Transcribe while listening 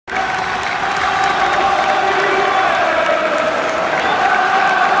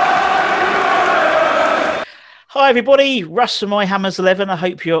Hi everybody, Russ from My Hammers 11. I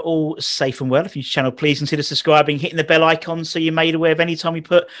hope you're all safe and well. If you're channel, please consider subscribing, hitting the bell icon so you're made aware of any time we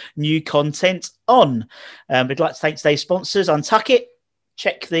put new content on. We'd like to thank today's sponsors, Untuck It.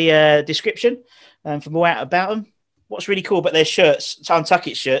 Check the description for more out about them. What's really cool about their shirts, Untuck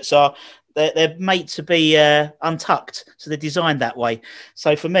It shirts, are they're made to be untucked, so they're designed that way.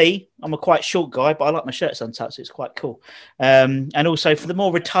 So for me, I'm a quite short guy, but I like my shirts untucked, so it's quite cool. And also for the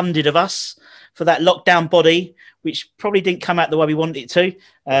more rotunded of us, for that lockdown body, which probably didn't come out the way we wanted it to,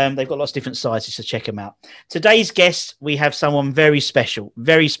 they've got lots of different sizes, so check them out. Today's guest, we have someone very special,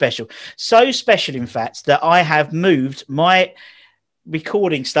 very special. So special, in fact, that I have moved my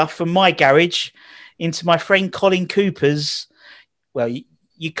recording stuff from my garage into my friend Colin Cooper's, well,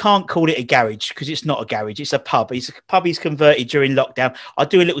 you can't call it a garage because it's not a garage. It's a pub. It's a pub he's converted during lockdown. I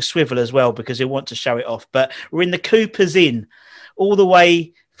do a little swivel as well because he'll want to show it off. But we're in the Cooper's Inn all the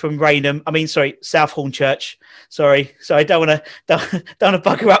way from Raynham. South Hornchurch. Sorry. I don't want to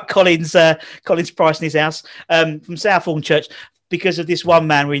bugger up Colin's price in his house from South Hornchurch because of this one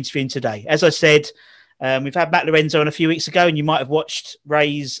man we're interviewing today. As I said, we've had Matt Lorenzo on a few weeks ago, and you might have watched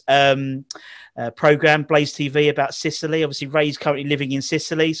Ray's program, Blaze TV, about Sicily. Obviously, Ray's currently living in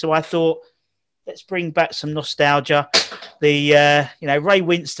Sicily, so I thought let's bring back some nostalgia. Ray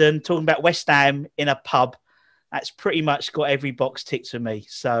Winstone talking about West Ham in a pub. That's pretty much got every box ticked for me.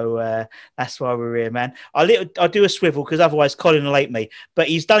 So that's why we're here, man. I'll do a swivel because otherwise Colin will hate me. But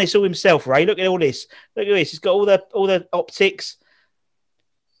he's done this all himself, Ray. Look at all this. Look at this. He's got all the optics.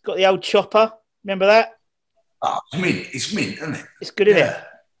 Got the old chopper. Remember that? Oh, it's mint, isn't it? It's good, isn't it?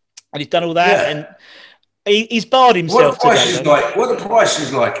 And he's done all that, and he's barred himself today. What are the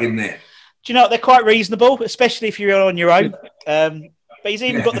prices like in there? Do you know what? They're quite reasonable, especially if you're on your own. But he's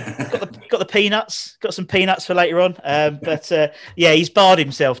even got the peanuts. Got some peanuts for later on. He's barred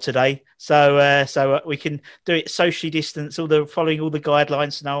himself today, so we can do it socially distanced, following all the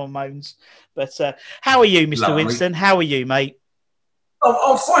guidelines, so no one moans. But how are you, Mr. Lovely. Winston? How are you, mate?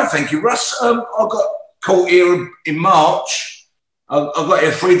 I'm fine, thank you, Russ. I got caught here in March. I got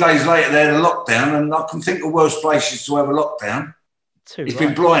here 3 days later. They had a lockdown, and I can think of worse places to have a lockdown. It's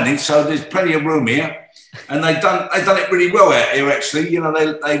been blinding, so there's plenty of room here. And they've done it really well out here, actually. You know,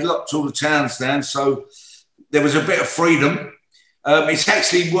 they locked all the towns down, so there was a bit of freedom. It's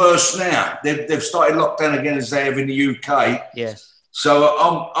actually worse now. They've started lockdown again as they have in the UK. Yeah. So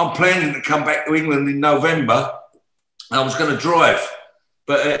I'm planning to come back to England in November. I was going to drive,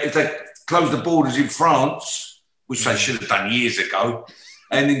 but if they close the borders in France, which they should have done years ago,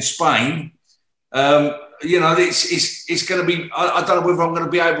 and in Spain, it's going to be. I don't know whether I'm going to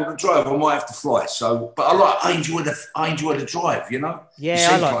be able to drive. I might have to fly. So, but I enjoy the drive. You know, yeah, you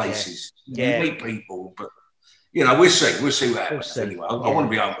see I like places, you meet people. But we'll see what happens. Anyway, I want to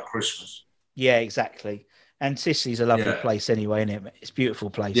be home for Christmas. Yeah, exactly. And Sicily's a lovely place anyway, isn't it? It's a beautiful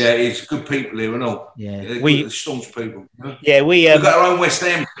place. Yeah, it's good people here and all. Yeah, we staunch people. You know? Yeah, we've got our own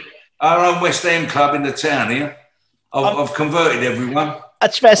West Ham club in the town here. I've converted everyone. I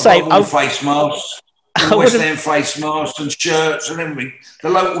was about to say, all face masks, West Ham face masks and shirts and everything. The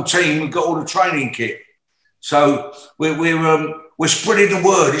local team have got all the training kit, so we're spreading the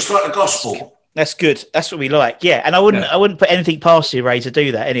word. It's like the gospel. That's good. That's what we like. Yeah, and I wouldn't put anything past you, Ray, to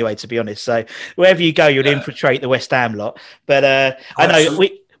do that anyway. To be honest, so wherever you go, you'll infiltrate the West Ham lot. But I know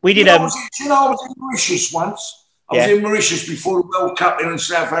we did. I was in Mauritius once. I was in Mauritius before the World Cup in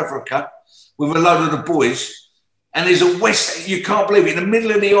South Africa with a load of the boys. And there's you can't believe it, in the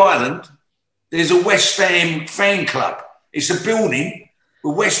middle of the island, there's a West Ham fan club. It's a building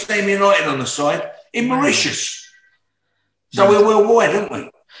with West Ham United on the side in Mauritius. So we're worldwide, aren't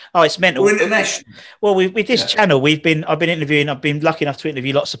we? Oh, it's mental. We're international. Well, with this channel, I've been lucky enough to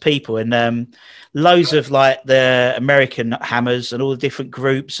interview lots of people, and loads of like the American hammers and all the different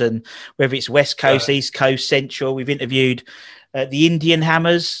groups, and whether it's West Coast, East Coast, Central. We've interviewed the Indian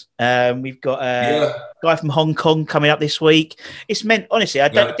hammers. We've got a guy from Hong Kong coming up this week. It's meant, honestly, I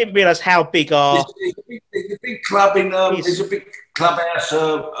didn't realise how big our... There's a big club there's a big clubhouse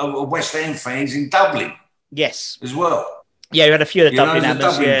of West Ham fans in Dublin. Yes. As well. Yeah, we had a few of the Dublin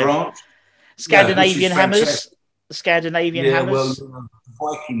hammers. Dublin branch. Scandinavian hammers. The Scandinavian hammers. Well,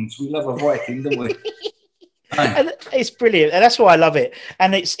 Vikings. We love a Viking, don't we? And it's brilliant, and that's why I love it.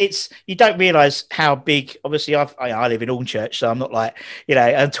 And it's you don't realise how big. Obviously, I live in Hornchurch, so I'm not like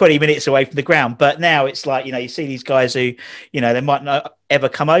I'm 20 minutes away from the ground. But now it's like you see these guys who they might not ever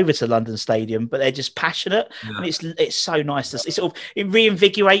come over to London Stadium, but they're just passionate, and it's so nice. It sort of it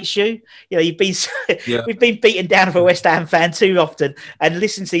reinvigorates you. You know, you've been we've been beaten down for a West Ham fan too often, and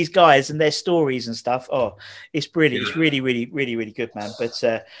listen to these guys and their stories and stuff. Oh, it's brilliant. It's really, really, really, really good, man. But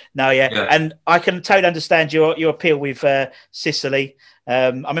and I can totally understand your appeal with Sicily. I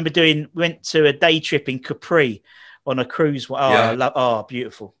remember went to a day trip in Capri on a cruise.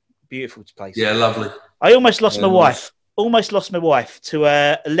 Beautiful place. Yeah, lovely. I almost lost my wife. Almost lost my wife to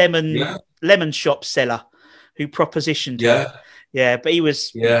a lemon shop seller who propositioned her. Yeah, but he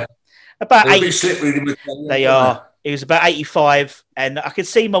was about 80. They are. He was about 85, and I could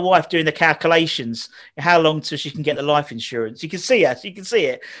see my wife doing the calculations how long till she can get the life insurance. You can see her, you can see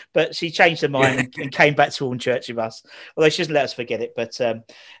it, but she changed her mind and came back to Hornchurch with us. Although she doesn't let us forget it. But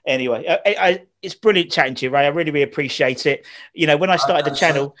anyway, it's brilliant chatting to you, Ray. I really, really appreciate it. You know, when I started the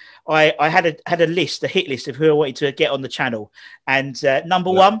channel, I had a list, a hit list of who I wanted to get on the channel, and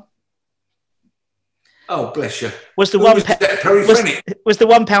number one. Oh, bless you. Was the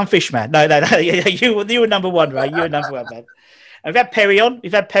 £1 fish man? No. You were number one, Ray. You were number one, man. And we've had Perry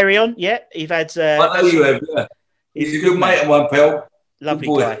on. Yeah. You've had. I know you have. Yeah. He's a good mate at one, pal. Lovely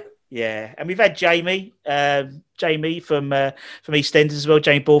guy. Yeah, and we've had Jamie from EastEnders as well,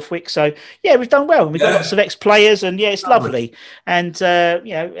 Jamie Borthwick. So yeah, we've done well. We've got lots of ex-players, and it's lovely. And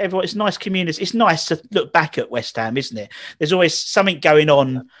everyone, it's a nice community. It's nice to look back at West Ham, isn't it? There's always something going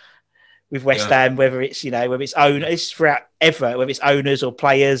on with West Ham, whether it's owners forever, whether it's owners or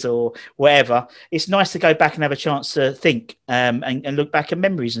players or whatever. It's nice to go back and have a chance to think and look back at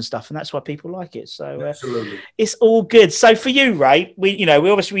memories and stuff, and that's why people like it. So it's all good. So for you, Ray, we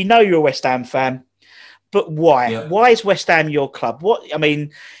obviously know you're a West Ham fan, but why? Yeah. Why is West Ham your club? Why are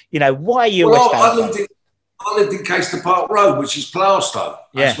you a West Ham fan? I lived in Caister Park Road, which is Plaistow.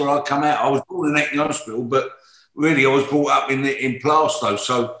 That's where I come out. I was born in Hackney Hospital, but really I was brought up in Plaistow,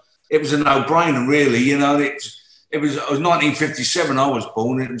 so it was a no-brainer, really. You know, it was 1957. I was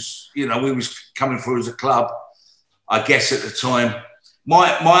born. It was, we was coming through as a club, I guess, at the time.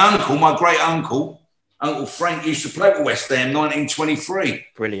 My uncle, my great uncle, Uncle Frank, used to play for West Ham, 1923.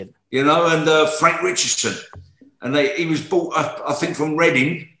 Brilliant. And Frank Richardson, and he was bought, I think, from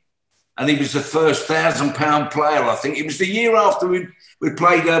Reading, and he was the first £1,000 player. I think it was the year after we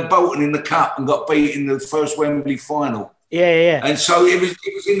played Bolton in the cup and got beat in the first Wembley final. Yeah. And so it was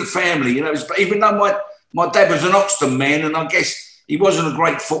in the family, even though my dad was an Oxton man, and I guess he wasn't a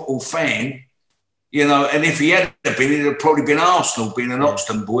great football fan, and if he had been, it'd have probably been Arsenal, being an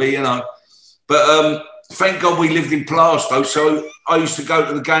Oxton boy, But thank God we lived in Plaistow, so I used to go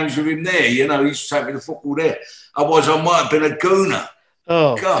to the games with him there, he used to take me to football there. Otherwise, I might have been a gooner.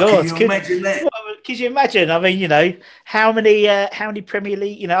 Oh, God, can you imagine that? Could you imagine? I mean, how many Premier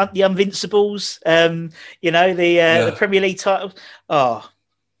League, the Invincibles, the Premier League titles. Oh,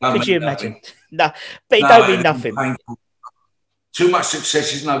 could you imagine? No, but it don't mean nothing. Painful. Too much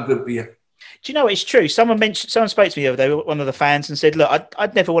success is no good for you. Do you know it's true? Someone spoke to me the other day, one of the fans, and said, "Look,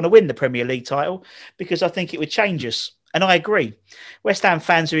 I'd never want to win the Premier League title because I think it would change us." And I agree. West Ham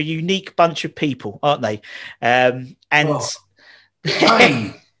fans are a unique bunch of people, aren't they? And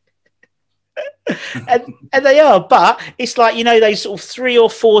they are, but it's like, those sort of 3 or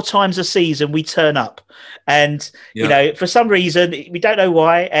 4 times a season we turn up, and for some reason we don't know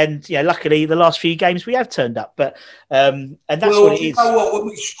why, and luckily the last few games we have turned up, but and that's what it is. You know what, when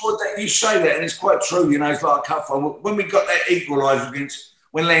we scored that, you say that, and it's quite true, it's like a cup final. When we got that equaliser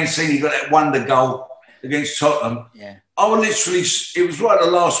when Lanzini got that wonder goal against Tottenham, I was literally, it was right at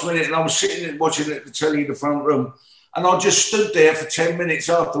the last minute, and I was sitting watching it at the telly in the front room. And I just stood there for 10 minutes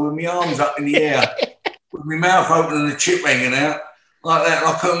after with my arms up in the air, with my mouth open and the chip hanging out like that,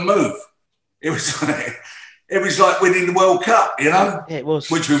 and I couldn't move. It was like winning the World Cup, Yeah, it was.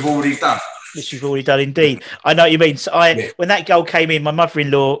 Which we've already done. Which you've already done, indeed. I know what you mean. So when that goal came in, my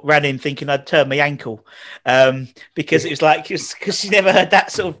mother-in-law ran in thinking I'd turned my ankle because it was like, because she never heard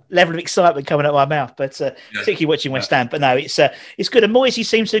that sort of level of excitement coming out of my mouth. But particularly watching West Ham. But no, it's good. And Moisey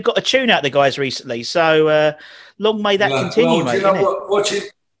seems to have got a tune out of the guys recently. So long may that continue, mate. You know what?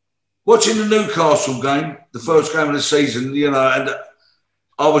 Watching the Newcastle game, the first game of the season, and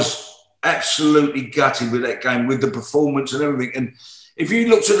I was absolutely gutted with that game, with the performance and everything. And if you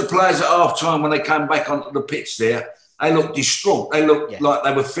looked at the players at half time when they came back onto the pitch there, they looked distraught. They looked like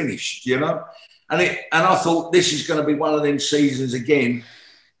they were finished, And I thought this is going to be one of them seasons again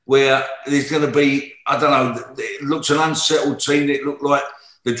where there's going to be, I don't know, it looks an unsettled team. It looked like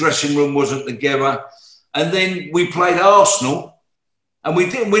the dressing room wasn't together. And then we played Arsenal and we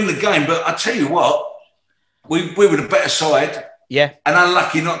didn't win the game. But I tell you what, we were the better side. Yeah. And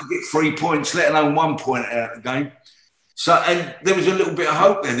unlucky not to get 3 points, let alone 1 point out of the game. So, and there was a little bit of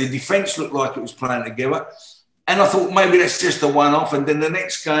hope there. The defence looked like it was playing together. And I thought maybe that's just a one-off. And then the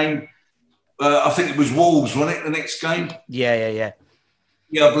next game, I think it was Wolves, wasn't it, the next game? Yeah.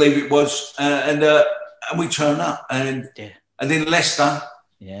 Yeah, I believe it was. And we turn up. And then Leicester.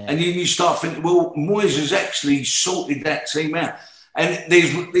 Yeah. And you start thinking, well, Moyes has actually sorted that team out. And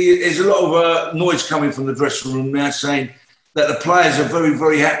there's a lot of noise coming from the dressing room now saying that the players are very,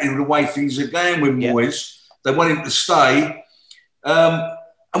 very happy with the way things are going with Moyes. They want him to stay.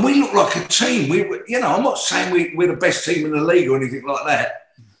 And we look like a team. I'm not saying we're the best team in the league or anything like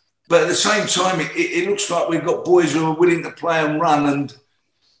that. But at the same time, it looks like we've got boys who are willing to play and run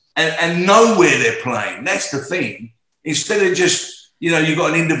and know where they're playing. That's the thing. Instead of just, you've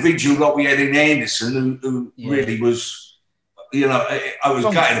got an individual like we had in Anderson who really was, I was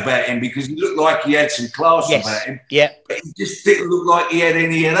gutted about him because he looked like he had some class about him. Yeah. But he just didn't look like he had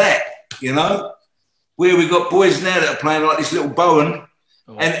any of that, Where we got boys now that are playing like this little Bowen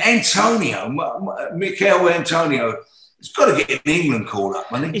and Antonio, Mikel Antonio, he's got to get in England called up,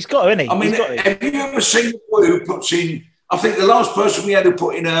 hasn't he? He's got to, hasn't he? I mean, have you ever seen a boy who puts in, I think the last person we had who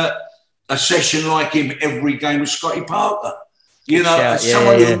put in a session like him every game was Scotty Parker.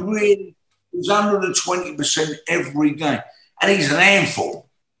 Someone who really was 120% every game. And he's an handful.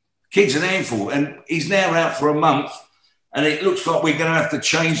 Kid's an handful. And he's now out for a month. And it looks like we're going to have to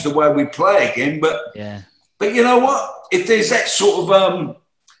change the way we play again. But you know what? If there's that sort of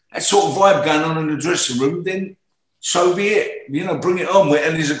vibe going on in the dressing room, then so be it. Bring it on.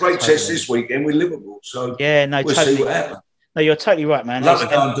 And there's a great test this weekend with Liverpool. So we'll see what happens. No, you're totally right, man. Love to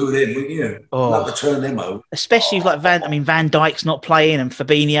go and do them, wouldn't you? Love to turn them over. Especially if Van Dijk's not playing and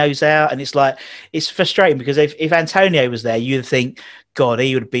Fabinho's out, and it's frustrating because if Antonio was there, you'd think, God,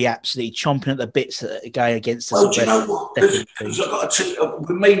 he would be absolutely chomping at the bits going against us. Well, do you know what? Because I've got to tell you, with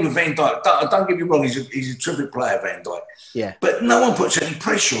me with Van Dijk, don't get me wrong, he's a terrific player, Van Dijk. Yeah. But no one puts any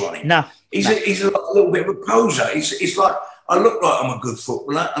pressure on him. No. He's a little bit of a poser. It's like, I look like I'm a good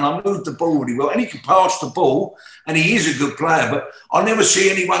footballer and I move the ball really well and he can pass the ball and he is a good player, but I never see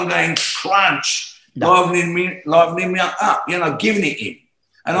anyone going crunch, livening me up, giving it him.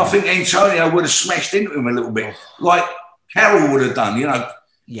 And I think Antonio would have smashed into him a little bit, like Carroll would have done,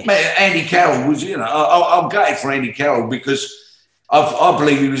 Yes. Andy Carroll was, I'll get it for Andy Carroll because I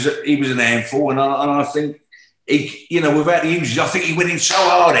believe he was an handful and I think without the injuries, I think he went in so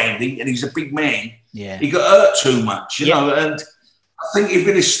hard, Andy, and he's a big man. Yeah, he got hurt too much, and I think if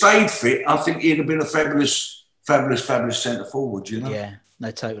he'd have stayed fit, I think he'd have been a fabulous centre forward. Yeah, no,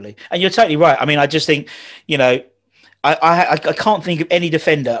 totally, and you're totally right. I mean, I just think, I can't think of any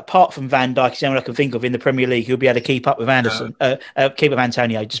defender apart from Van Dijk, the only one I can think of in the Premier League who'll be able to keep up with Anderson, keep up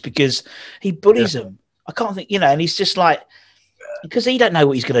Antonio, just because he bullies him. I can't think, and he's just like. Because he don't know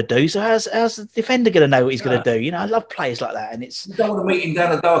what he's going to do, so how's the defender going to know what he's going to do? I love players like that, and it's. You don't want to meet him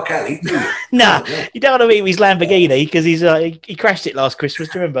down a dark alley, do you? No, you don't want to meet him with his Lamborghini because he crashed it last Christmas.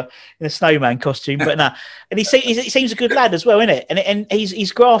 Do you remember in a snowman costume? But no, and he seems a good lad as well, isn't it? And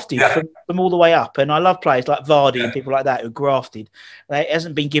he's grafted from all the way up, and I love players like Vardy and people like that who grafted. It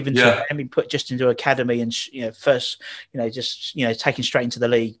hasn't been given to him, been put just into academy and first taken straight into the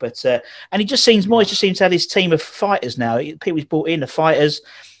league. But and he just seems to have this team of fighters now. People he's brought in, the fighters,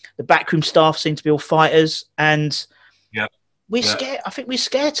 the backroom staff seem to be all fighters, and we're scared. I think we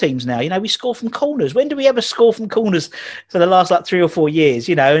scare teams now. We score from corners. When do we ever score from corners for the last 3 or 4 years?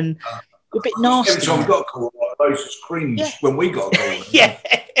 And we're a bit nasty. Every time we got a corner, those just cringe when we got a corner.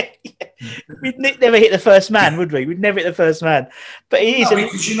 We'd never hit the first man, would we? We'd never hit the first man. But it is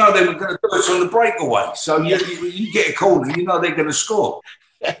because they were going to do us on the breakaway. So you get a corner, they're going to score.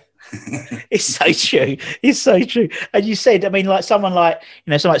 It's so true. It's so true. And you said, I mean, like someone like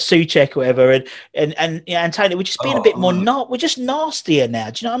someone like Souček or whatever, and Antonio, we're just being a bit more we're just nastier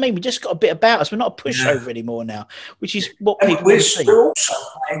now. Do you know what I mean? We just got a bit about us. We're not a pushover anymore now, which is what people we're still also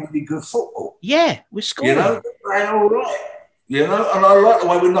playing really good football. Yeah, we're scoring. We're playing all right. And I like the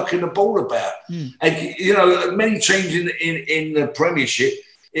way we're knocking the ball about. And many teams in the Premiership.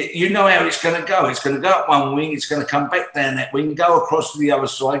 How it's going to go. It's going to go up one wing. It's going to come back down that wing, go across to the other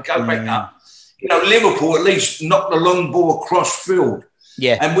side, go back up. Liverpool at least knocked the long ball across field.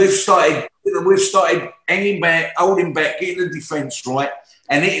 Yeah, and we've started hanging back, holding back, getting the defence right,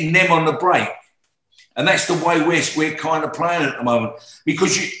 and hitting them on the break. And that's the way we're kind of playing at the moment.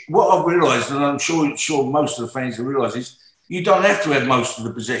 Because what I've realised, and I'm sure most of the fans have realised, is you don't have to have most of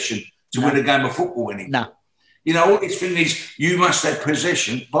the possession to win a game of football anymore. No. All this thing is you must have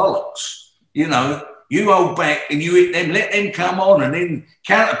possession, bollocks. You hold back and you hit them, let them come on and then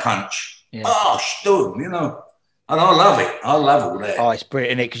counter punch. Yeah. Oh, stood, And I love it. I love all that. Oh, it's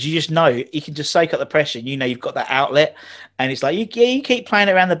brilliant, isn't it? Because you just know you can just soak up the pressure. You know you've got that outlet, and it's like you keep playing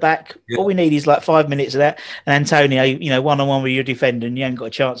it around the back. Yeah. All we need is like 5 minutes of that. And Antonio, you know, one-on-one with your defender, and you haven't got a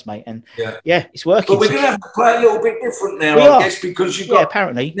chance, mate. And yeah it's working. But we're going to have to play a little bit different now, I guess, because you've got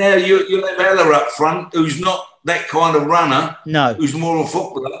apparently now you'll have Ella up front, who's not that kind of runner. No, who's more of a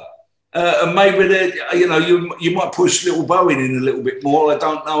footballer. And maybe you might push little Bowen in a little bit more. I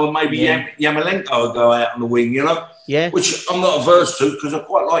don't know, and maybe Yamalenko will go out on the wing. You know, which I'm not averse to because I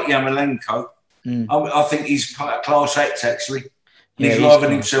quite like Yamalenko. I think he's quite a class act actually. He's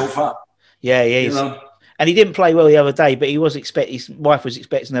livened himself up. Yeah, he is. You know? And he didn't play well the other day, but he was his wife was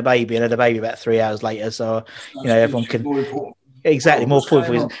expecting a baby and had a baby about 3 hours later. So you know everyone can more important. Exactly more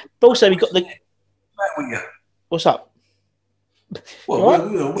important. But also we got the. What's up?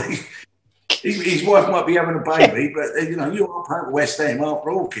 Well, his wife might be having a baby, but you know, you are playing at West Ham after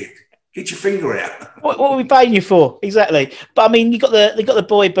all, kid. Get your finger out. What are we paying you for? Exactly. But I mean, they got the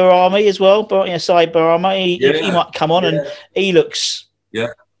boy Barami as well. Saeed Barami. He might come on, and he looks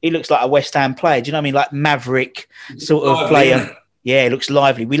like a West Ham player. Do you know what I mean? Like maverick sort of player. Yeah, he looks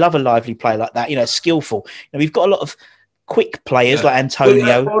lively. We love a lively player like that. You know, skillful. You know, we've got a lot of quick players like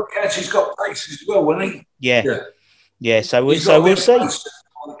Antonio. He's got pace as well, hasn't he? Yeah, so we'll see.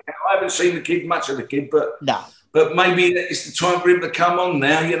 I haven't seen much of the kid, but maybe it's the time for him to come on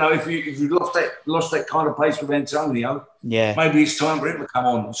now. You know, if you lost that kind of pace with Antonio, maybe it's time for him to come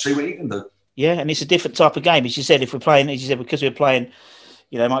on and see what he can do. Yeah, and it's a different type of game, as you said. If we're playing, as you said, because we're playing,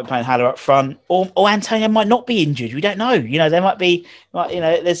 you know, might be playing Haller up front, or Antonio might not be injured. We don't know. You know, there might be, you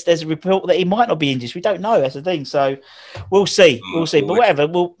know, there's a report that he might not be injured. We don't know. That's the thing. So we'll see. We'll see. But whatever,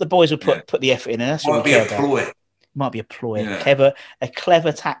 the boys will put the effort in, and that's what we care about. Might be a ploy, a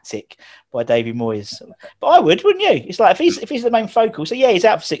clever tactic by David Moyes. But I wouldn't you? It's like if he's the main focal. So he's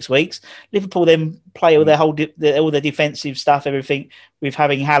out for 6 weeks. Liverpool then play all their all their defensive stuff, everything with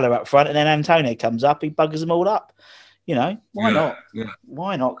having Haller up front, and then Antonio comes up, he buggers them all up. You know, why not? Yeah.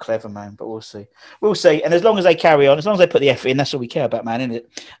 Why not? Clever man. But we'll see. We'll see. And as long as they carry on, as long as they put the effort in, that's all we care about, man, isn't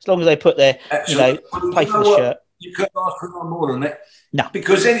it? As long as they put their, pay for the shirt. You couldn't ask for no more than that. No,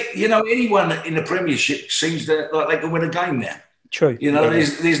 because anyone in the Premiership seems like they can win a game now. True. You know,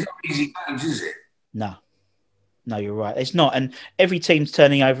 there's no easy games, is it? No, you're right. It's not, and every team's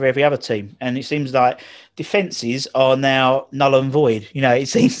turning over every other team, and it seems like defences are now null and void. You know, it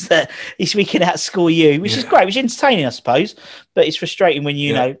seems that we can outscore you, which is great, which is entertaining, I suppose. But it's frustrating when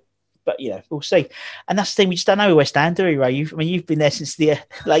you know. But we'll see. And that's the thing, we just don't know West Ham, do we, Ray? You've been there since the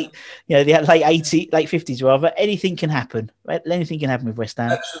late 80s, late 50s, rather. Anything can happen. Anything can happen with West Ham.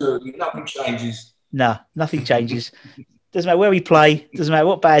 Absolutely, nothing changes. No, nothing changes. Doesn't matter where we play. Doesn't matter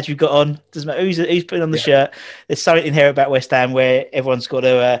what badge we've got on. Doesn't matter who's putting on the shirt. There's something in here about West Ham where everyone's got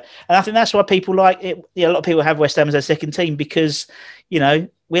to. And I think that's why people like it. A lot of people have West Ham as their second team because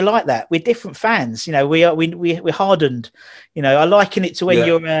we're like that. We're different fans. We're hardened. I liken it to when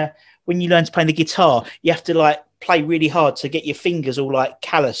you're. When you learn to play the guitar, you have to play really hard to get your fingers all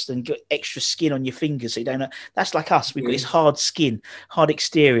calloused and get extra skin on your fingers. So you don't know. That's like us. We've got this hard skin, hard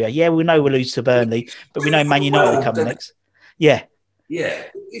exterior. Yeah, we know we'll lose to Burnley, but we know Man United will come next. Yeah. Yeah.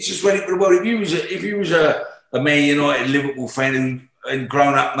 It's just if you was a Man United Liverpool fan and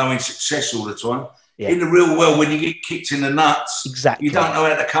grown up knowing success all the time, in the real world, when you get kicked in the nuts, exactly, you don't know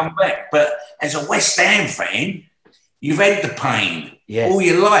how to come back. But as a West Ham fan, you've had the pain all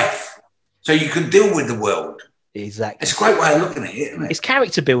your life. So you can deal with the world. Exactly. It's a great way of looking at it, isn't it? It's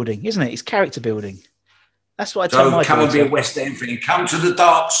character building, isn't it? It's character building. That's what I tell my come and be a West Ham fan. Come to the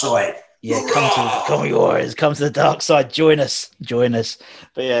dark side. Yeah, come to the dark side. Join us.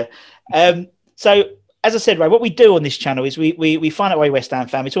 But so as I said, Ray, what we do on this channel is we find out why West Ham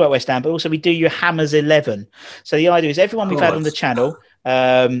fan. We talk about West Ham, but also we do your Hammers 11. So the idea is everyone we've had on the channel,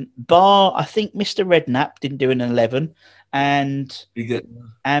 bar I think Mr. Redknapp didn't do an 11. And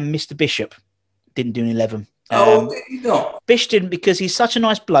Mr. Bishop didn't do an 11. No. Bish didn't because he's such a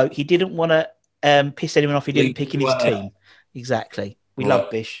nice bloke. He didn't want to piss anyone off. He didn't pick in his team. Exactly. We love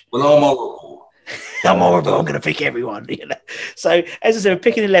Bish. Well, I'm horrible. I'm horrible. I'm going to pick everyone. So, as I said, we're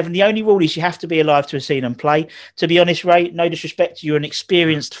picking 11. The only rule is you have to be alive to have seen them play. To be honest, Ray, no disrespect, you're an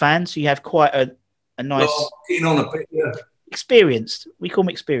experienced fan, so you have quite a nice... getting on a bit, experienced. We call them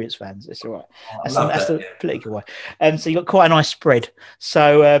experienced fans. It's all right. That's the political way. So you've got quite a nice spread.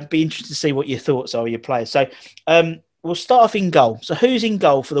 So be interested to see what your thoughts are with your players. So we'll start off in goal. So who's in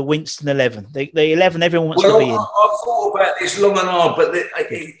goal for the Winstone 11? The 11 everyone wants to be in. I thought about this long and hard, but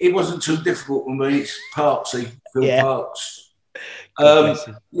it wasn't too difficult for me. It's Parksy, Phil Parks.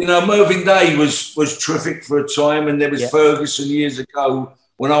 Mervyn Day was terrific for a time, and there was Ferguson years ago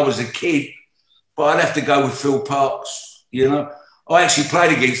when I was a kid. but I'd have to go with Phil Parkes. You know, I actually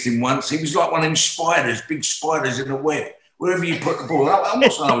played against him once. He was like one of them spiders, big spiders in the web. Wherever you put the ball, I'm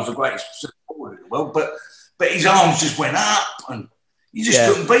not saying I was the greatest forward in the world, but his arms just went up, and you just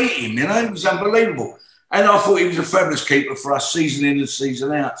couldn't beat him. You know, he was unbelievable. And I thought he was a fabulous keeper for us, season in and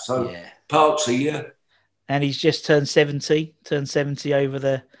season out. So Parksy, yeah. And he's just turned 70 over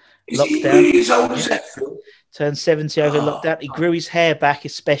the lockdown. He really as old as that, Phil? Turned 70 over the lockdown. He grew his hair back,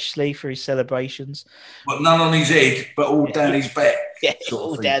 especially for his celebrations. But none on his head, but all down his back. Yeah,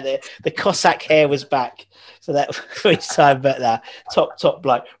 all down there. The Cossack hair was back. So that for his time, but top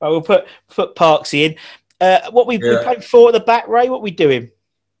bloke. Right, we'll put Parksy in. What we playing for at the back, Ray? What we doing?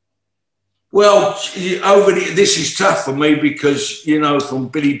 Well, this is tough for me because, you know, from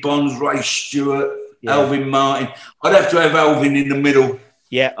Billy Bonds, Ray Stewart, Alvin Martin, I'd have to have Alvin in the middle.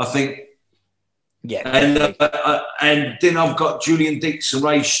 Yeah, I think. Yeah, and then I've got Julian Dixon,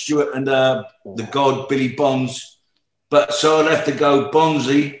 Ray Stewart, and the God Billy Bonds. But so I'd have to go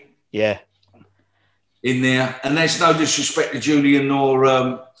Bondsy. Yeah. In there, and there's no disrespect to Julian or,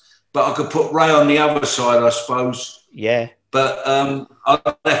 but I could put Ray on the other side, I suppose. Yeah. But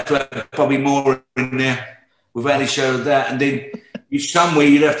I'd have to have probably more in there without any shadow of that. And then somewhere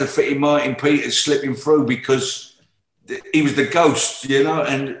you'd have to fit in Martin Peters slipping through because he was the ghost, you know,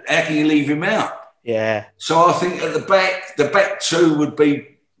 and how can you leave him out? Yeah. So I think at the back two would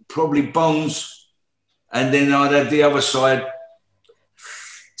be probably Bonds, and then I'd have the other side,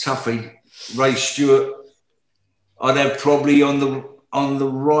 Tuffy, Ray Stewart. I'd have probably on the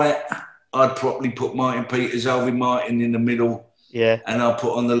right, I'd probably put Martin Peters, Alvin Martin in the middle. Yeah. And I'll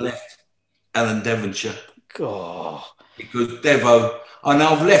put on the left Alan Devonshire. God. Because Devo, I know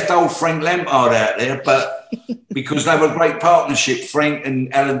I've left old Frank Lampard out there, but because they were a great partnership, Frank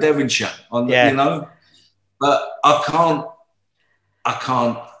and Alan Devonshire, you know. But I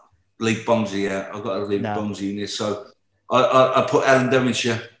can't leave Bondsy out. I've got to leave Bondsy in this. So I put Alan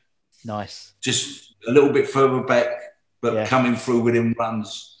Devonshire. Nice. Just a little bit further back, but coming through with him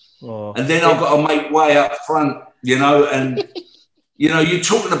runs. Oh. And then I've got to make way up front, you know. And, you know, you're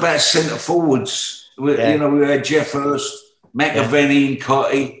talking about centre forwards. You know, we had Jeff Hurst, McAvenny and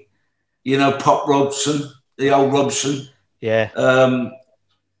Cotty, you know, Pop Robson, the old Robson. Yeah.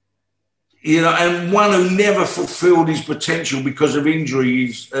 You know, and one who never fulfilled his potential because of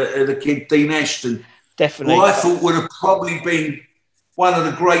injuries, the kid Dean Ashton. Definitely. Who I thought would have probably been one of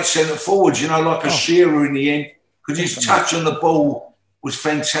the great centre forwards, you know, like a Shearer in the end, because his touch on the ball was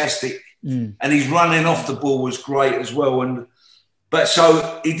fantastic, and his running off the ball was great as well. But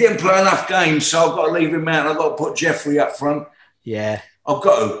so he didn't play enough games, so I've got to leave him out. And I've got to put Jeffrey up front. Yeah, I've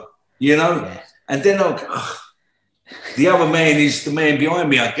got to, you know. Yeah. And then the other man is the man behind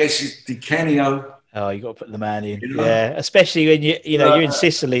me, I guess, is Di Canio. Oh, you got to put the man in, especially when you know you're in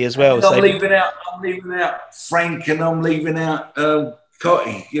Sicily as well. I'm leaving out Frank, and I'm leaving out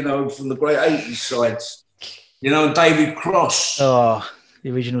Cotty, you know, from the great '80s sides, you know, and David Cross. Oh,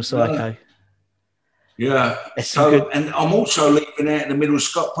 the original Psycho. Yeah. So, and I'm also leaving out in the middle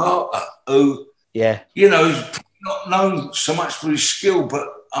Scott Parker, who, you know, is not known so much for his skill, but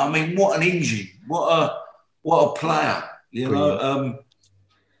I mean, what an engine, what a player, you know.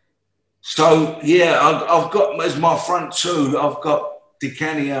 So yeah, I've got as my front two, I've got Di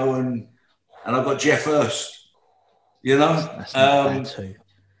Canio and I've got Jeff Hurst, you know. That's not bad too.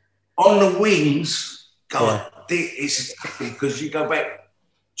 On the wings, God, it's because you go back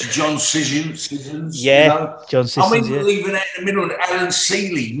to John Sissons, you know? John Sissons. I mean, leaving out in the middle of Alan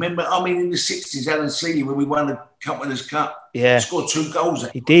Seeley. Remember, I mean, in the 60s, Alan Seeley, when we won the Company's Cup, scored 2 goals.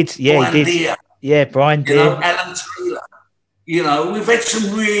 He did, Brian he did. Deere, yeah, Brian Deere. You know, Alan Taylor. You know, we've had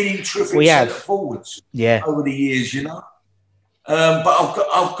some really terrific centre forwards over the years, you know. But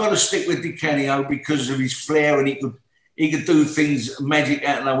I've got to stick with Di Canio because of his flair, and he could do things magic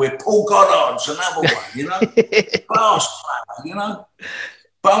out of nowhere. Paul Goddard's another one, you know. Class player, you know.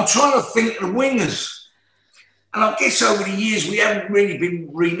 But I'm trying to think of the wingers. And I guess over the years we haven't really been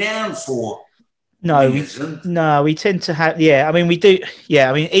renowned for. No, we tend to have. Yeah, I mean we do.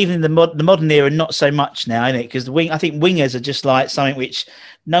 Yeah, I mean even in the modern era, not so much now, isn't it? Because I think wingers are just like something which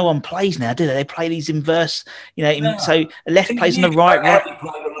no one plays now, do they? They play these inverse, you know. So a left plays on the right.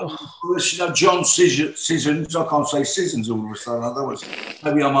 You know, John Sissons. I can't say Sissons all of a sudden.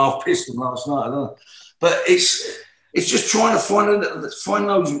 Maybe I'm half pissed him last night. I don't know. But it's just trying to find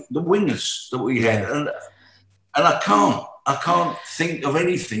the wingers that we had, and I can't think of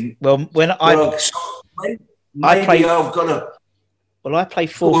anything. Well, when maybe I've got to. Well, I play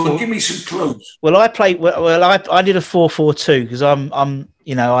Go on, give me some clues. Well, I play. Well, I did a 4-4-2 because I'm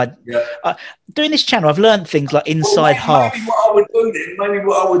you know doing this channel. I've learned things like inside half. Maybe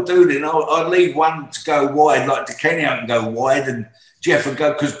what I would do then, I'd leave one to go wide, like to Kenny out and go wide, and Jeff would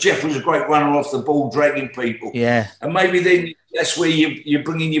go, because Jeff was a great runner off the ball, dragging people. Yeah, and maybe then that's where you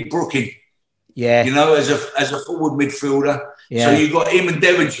bring in your Brook in. Yeah, you know, as a forward midfielder. Yeah. So you've got him and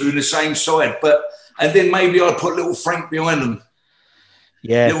Devonshire in the same side, and then maybe I'd put little Frank behind them.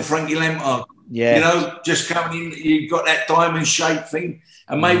 Yeah, little Frankie Lampard. Yeah, you know, just coming in. You've got that diamond shape thing,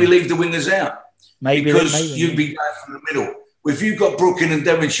 and maybe leave the wingers out. Because you'd be going from the middle. If you've got Brook in and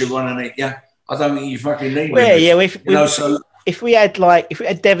Devonshire running it, I don't think you fucking need. Well, if we had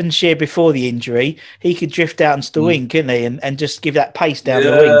Devonshire before the injury, he could drift out and still wing, couldn't he? And just give that pace down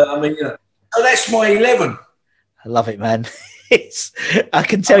the wing. I mean, so that's my 11. I love it, man. I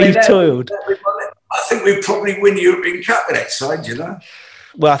can tell you've toiled. I think we'd probably win the European Cup with that side, you know.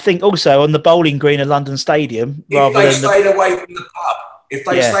 Well, I think also on the bowling green of London Stadium, if they stayed away from the pub, if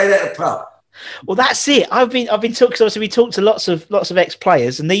they stayed at the pub. Well, that's it. I've been talking. So obviously we talked to lots of ex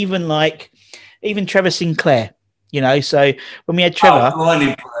players, and even Trevor Sinclair. You know, so when we had Trevor,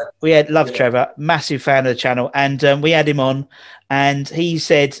 loved Trevor, massive fan of the channel, and we had him on, and he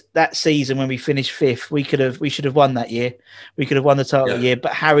said that season when we finished 5th, we should have won that year. We could have won the title that year,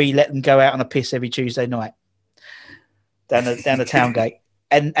 but Harry let them go out on a piss every Tuesday night down the town gate.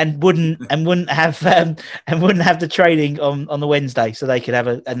 And wouldn't have the training on the Wednesday, so they could have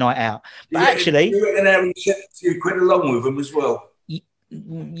a night out. But actually, you reckon Harry sent a few quid along with them as well?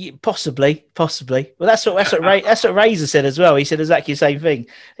 Possibly. Well, that's what Razor said as well. He said exactly the same thing.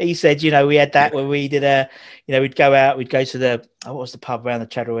 He said, you know, we had that where we did we'd go to the what was the pub around the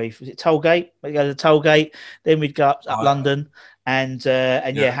Chadwell Heath? Was it Tollgate? We'd go to the Tollgate, then we'd go up London, and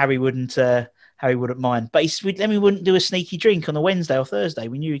Harry wouldn't mind, but then we wouldn't do a sneaky drink on a Wednesday or Thursday.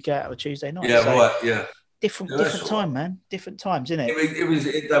 We knew we'd go out on a Tuesday night. Different time, man. Different times, isn't it? It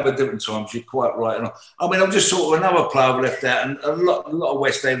were different times. You're quite right. I mean, I'm just sort of another player I've left out, and a lot of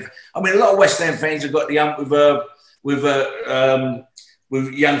West Ham. I mean, a lot of West Ham fans have got the hump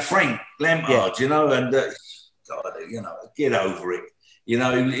with young Frank Lampard, you know, and God, you know, get over it. You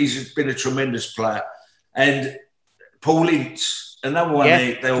know, he's been a tremendous player, and Paul Ince, another one.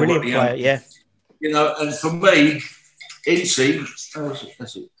 They all got the hump. You know, and for me, Ince,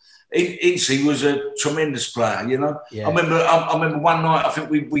 Ince was a tremendous player, you know. Yeah. I remember one night, I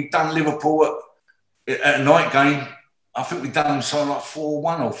think we done Liverpool at a night game. I think we done something like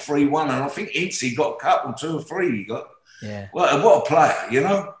 4-1 or 3-1, and I think Ince got a couple, 2 or 3 he got. Yeah. What a player, you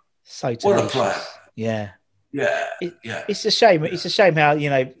know. So what a player. Yeah. Yeah. It's a shame. It's a shame how, you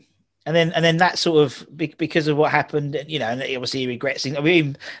know, and then that sort of, because of what happened, you know, and obviously he regrets things. I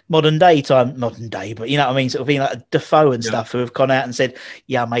mean, modern day, but you know what I mean, sort of being like Defoe and stuff, who have gone out and said,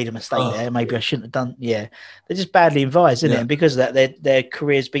 I made a mistake there. Maybe I shouldn't have done. Yeah, they're just badly advised, isn't it? And because of that, their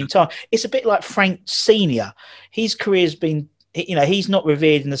career's been tarnished. It's a bit like Frank Senior. His career's been, you know, he's not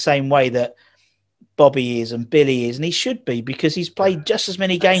revered in the same way that Bobby is and Billy is, and he should be, because he's played just as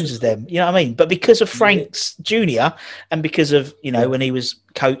many games as them, you know what I mean? But because of Frank's Junior, and because of, you know, when he was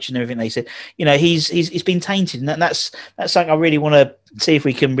coach and everything, they said, you know, he's been tainted, and that's something I really want to see if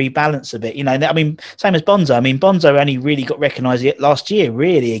we can rebalance a bit, you know. I mean, same as Bonzo. I mean, Bonzo only really got recognised last year,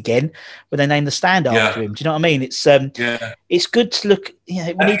 really, again, when they named the stand after him. Do you know what I mean? It's good to look.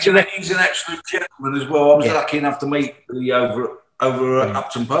 You know, he's an absolute gentleman as well. I was lucky enough to meet Billy over at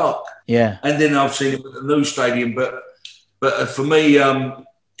Upton Park. Yeah. And then I've seen him at the new stadium. But for me,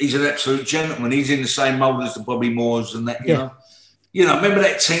 he's an absolute gentleman. He's in the same mould as the Bobby Moores and that, you know. You know, remember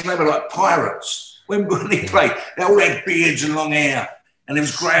that team? They were like pirates. When he played, they all had beards and long hair. And it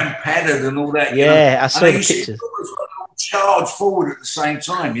was Graham Paddard and all that. Yeah, I saw the pictures. It was like charge forward at the same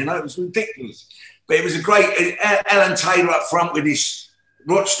time, you know. It was ridiculous. But it was a great... Alan Taylor up front with his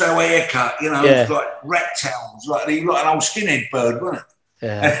Rochdale haircut, you know, it was like rat tails, like an old skinhead bird, wasn't it?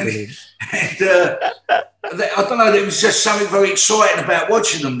 Yeah, and I don't know, there was just something very exciting about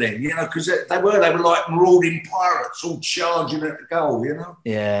watching them then, you know, because they were like marauding pirates all charging at the goal, you know?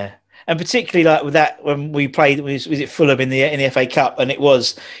 Yeah. And particularly like with that, when we played, was it Fulham in the FA Cup, and it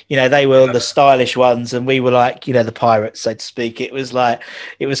was, you know, they were the stylish ones, and we were like, you know, the pirates, so to speak. It was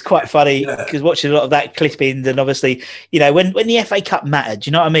quite funny because watching a lot of that clipping, and obviously, you know, when the FA Cup mattered,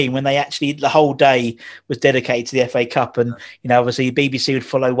 you know what I mean? When they actually, the whole day was dedicated to the FA Cup, and you know, obviously BBC would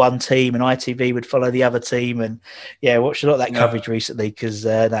follow one team and ITV would follow the other team, and watched a lot of that coverage recently because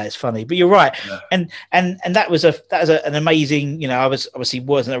that is funny. But you're right, and that was an amazing, you know, I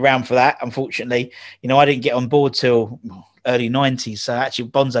wasn't around for that, unfortunately. You know, I didn't get on board till early 90s. So actually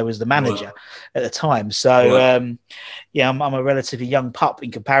Bonzo was the manager at the time. So, yeah, I'm a relatively young pup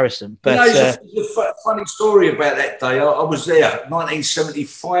in comparison. But there's a funny story about that day. I was there,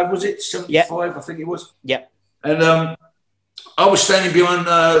 1975, was it? 75, I think it was. Yeah. And I was standing behind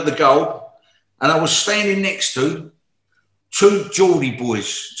the goal, and I was standing next to two Geordie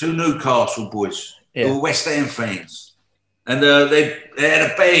boys, two Newcastle boys, who were West Ham fans. And they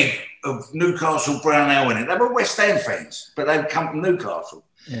had a bag of Newcastle brown ale in it. They were West Ham fans, but they'd come from Newcastle.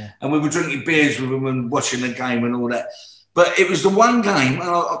 Yeah. And we were drinking beers with them and watching the game and all that. But it was the one game, and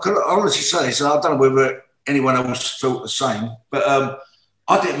I could honestly say this, and I don't know whether anyone else felt the same, but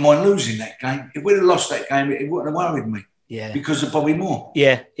I didn't mind losing that game. If we'd have lost that game, it wouldn't have worried me. Yeah. Because of Bobby Moore.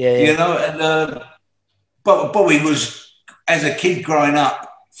 Yeah. You know, and Bobby was, as a kid growing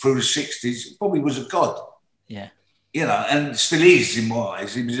up through the 60s, Bobby was a god. Yeah. You know, and still is in my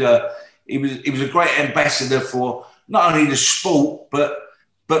eyes. He was a great ambassador for not only the sport, but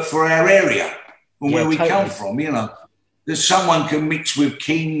for our area and where we come from, you know. That someone can mix with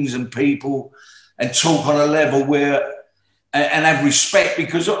kings and people and talk on a level where and have respect,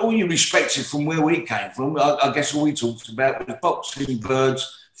 because all you respect is from where we came from. I guess all we talked about was boxing,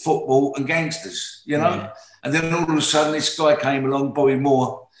 birds, football and gangsters, you know. Yeah. And then all of a sudden this guy came along, Bobby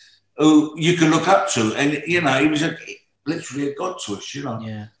Moore, who you could look up to. And, you know, he was literally a god to us, you know.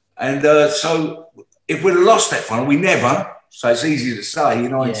 Yeah. And so if we'd have lost that final, we never, so it's easy to say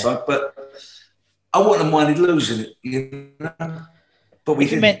in hindsight, but I wouldn't have minded losing it, you know. But we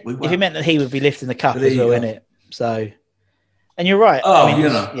didn't. If it meant that he would be lifting the cup as well, innit? So... And you're right. Oh, I mean, you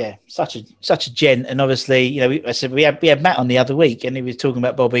know, yeah, such a gent. And obviously, you know, I said we had Matt on the other week, and he was talking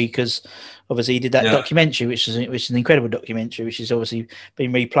about Bobby because obviously he did that documentary, which is an incredible documentary, which is obviously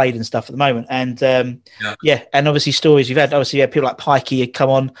being replayed and stuff at the moment. And and obviously stories you've had. Obviously, you had people like Pikey had come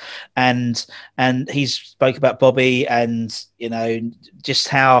on, and he spoke about Bobby, and you know, just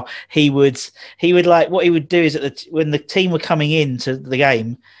how he would like what he would do is when the team were coming into the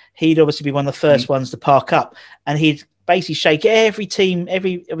game, he'd obviously be one of the first ones to park up, and he'd basically shake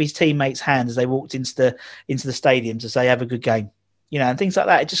every of his teammates' hands as they walked into the stadium to say have a good game, you know, and things like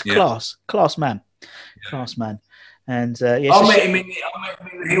that. It's just class man. And I met him in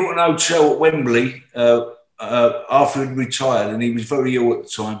the Hilton Hotel at Wembley after he'd retired, and he was very ill at the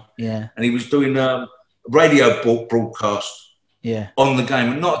time. Yeah, and he was doing a radio broadcast. Yeah, on the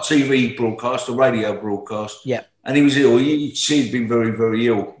game, not a TV broadcast, a radio broadcast. Yeah, and he was ill. You see, he'd been very, very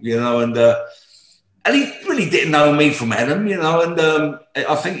ill, you know, and he really didn't know me from Adam, you know, and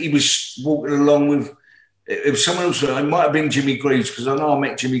I think he was walking along with it was someone else. It might have been Jimmy Greaves, because I know I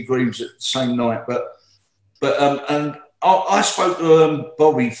met Jimmy Greaves at the same night. But and I spoke to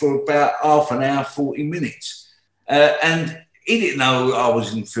Bobby for about half an hour, 40 minutes, and he didn't know I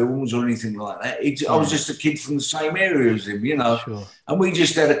was in films or anything like that. I was just a kid from the same area as him, you know, and we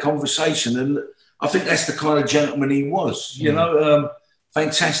just had a conversation, and I think that's the kind of gentleman he was, you know,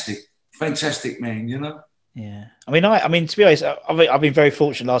 fantastic man, you know. Yeah, I mean, to be honest, I've been very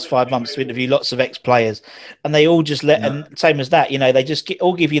fortunate the last 5 months to interview lots of ex-players, and they all just and same as that, you know, they just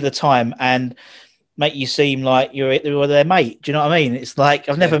all give you the time and make you seem like you're their mate. Do you know what I mean? It's like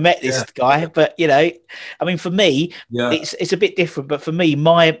I've never met this guy, but you know, I mean, for me, it's a bit different. But for me,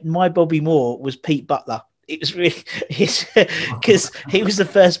 my Bobby Moore was Pete Butler. It was really because he was the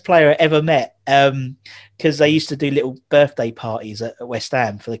first player I ever met. Because they used to do little birthday parties at West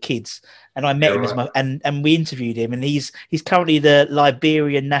Ham for the kids, and I met him as and we interviewed him, and he's currently the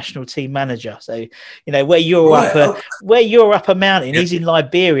Liberian national team manager. So you know where you're up a mountain, he's in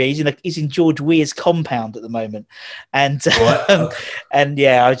Liberia. He's in George Weir's compound at the moment, and and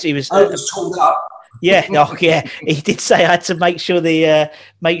he was told up. Yeah, he did say I had to make sure the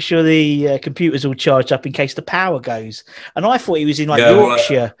computers all charged up in case the power goes. And I thought he was in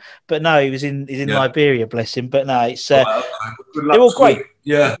Yorkshire, but no, he's in Liberia, bless him. But no, it's they're all great.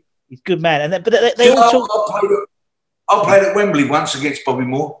 Yeah, he's a good man. And they all talk. I played at Wembley once against Bobby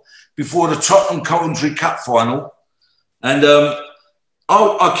Moore before the Tottenham Coventry Cup final, and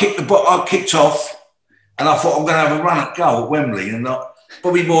I kicked off, and I thought I'm going to have a run at goal at Wembley, and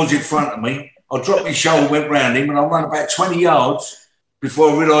Bobby Moore's in front of me. I dropped my shoulder, went round him, and I ran about 20 yards before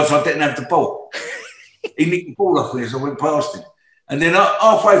I realised I didn't have the ball. He nicked the ball off me as I went past him. And then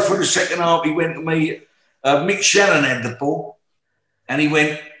halfway through the second half, he went to me. Mick Shannon had the ball, and he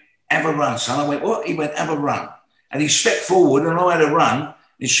went, have a run, son. I went, what? He went, have a run. And he stepped forward, and I had a run,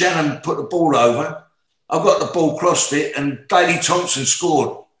 and Shannon put the ball over. I got the ball, crossed it, and Daley Thompson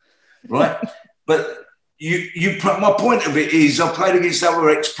scored, right? But my point of it is I played against other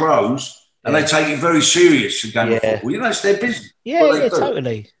ex-pros, and they take it very serious, the game of football. You know, it's their business. Yeah,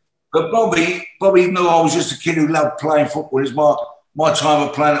 totally. But Bobby knew I was just a kid who loved playing football. It was my time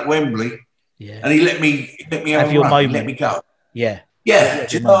of playing at Wembley. Yeah. And he let me have your a run. moment. He let me go. Yeah. Yeah.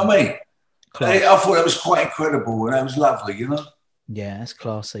 Do you know what I mean? Class. I thought that was quite incredible, and that was lovely, you know? Yeah, that's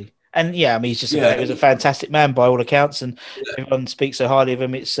classy. And yeah, I mean, he was a fantastic man by all accounts, and everyone speaks so highly of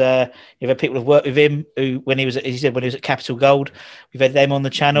him. It's you've had people who've worked with him who, when he was at Capital Gold, we've had them on the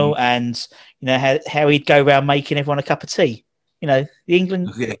channel, and you know how he'd go around making everyone a cup of tea. You know, the England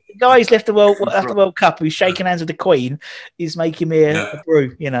guy who's left the World Cup, who's shaking hands with the Queen, is making me a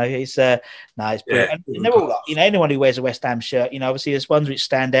brew. You know, it's it's brilliant. And they're all like, you know, anyone who wears a West Ham shirt, you know, obviously there's ones which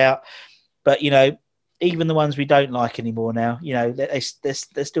stand out, but you know, even the ones we don't like anymore now, you know, they're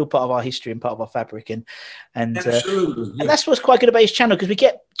still part of our history and part of our fabric, and that's what's quite good about his channel, because we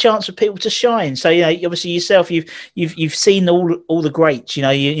get a chance for people to shine. So you know, obviously yourself, you've seen all the greats, you know,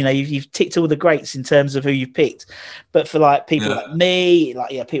 you've ticked all the greats in terms of who you've picked, but for like people like me,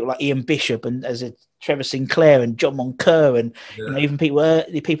 like people like Ian Bishop and Trevor Sinclair and John Moncur, and you know, even people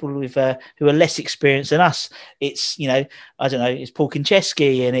with who are less experienced than us. It's, you know, I don't know, it's Paul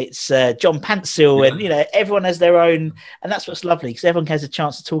Kincheski and it's John Pantsill, and you know, everyone has their own, and that's what's lovely, because everyone has a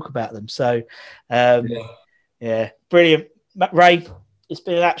chance to talk about them. So, brilliant, Ray. It's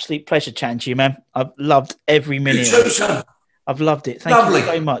been an absolute pleasure chatting to you, man. I've loved every minute. You too, son. I've loved it. Thank you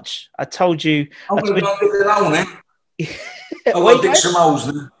so much. I told you. I'm going to go dig it hole now. I've got to dig some holes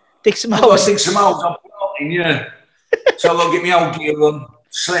then. Dig some holes. I'm planting, yeah. So I've got to get my old gear on,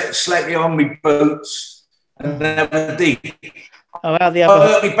 slap me on my boots, and have a dig. Oh, how the other? I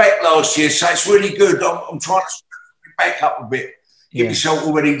hurt my back last year, so it's really good. I'm trying to straighten my back up a bit, get myself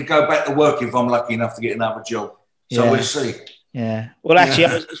all ready to go back to work if I'm lucky enough to get another job. So we'll see. Yeah. Well, actually,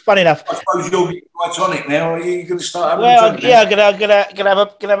 it's funny enough. I suppose you're right on it now. Are you going to start having a drink? Yeah,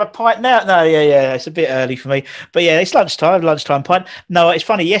 gonna have a pint now. No, yeah. It's a bit early for me, but yeah, it's lunchtime pint. No, it's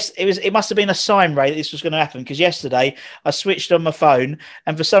funny. Yes, it must have been a sign, Ray, that this was going to happen, because yesterday I switched on my phone,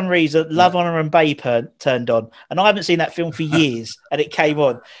 and for some reason, Love, Honor and Babe turned on, and I haven't seen that film for years, and it came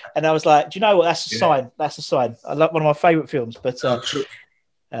on, and I was like, do you know what? That's a sign. That's a sign. I love one of my favourite films, but.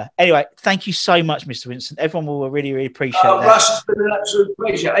 Anyway, thank you so much, Mr. Winstone. Everyone will really, really appreciate that. Russ, it's been an absolute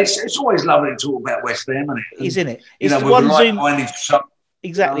pleasure. It's always lovely to talk about West Ham, isn't it? Isn't it? It's the one Zoom.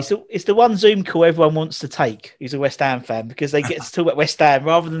 Exactly. So it's the one Zoom call everyone wants to take who's a West Ham fan, because they get to talk about West Ham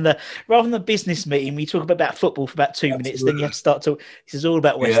rather than the business meeting. We talk about football for about 2 minutes, then you have to start talking. This is all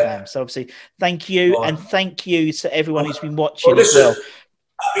about West Ham. So obviously, thank you, and thank you to everyone who's been watching as well. Up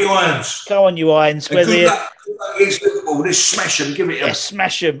you irons. Go on, you irons. Good luck against Liverpool. Just smash them. Give it to them.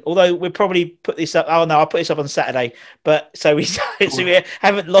 Smash them. Although we'll probably put this up. Oh no, I'll put this up on Saturday. But so we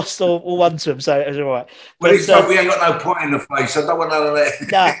haven't lost or won to them, so it was all right. Well, we ain't got no point in the face. I don't want none of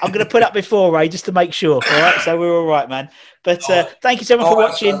that. No, I'm going to put up before, Ray, just to make sure. All right, so we're all right, man. But thank you so much for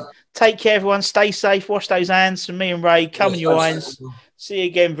watching. Take care, everyone. Stay safe. Wash those hands. From me and Ray, come on, you irons. See you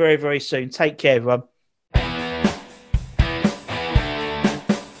again very, very soon. Take care, everyone.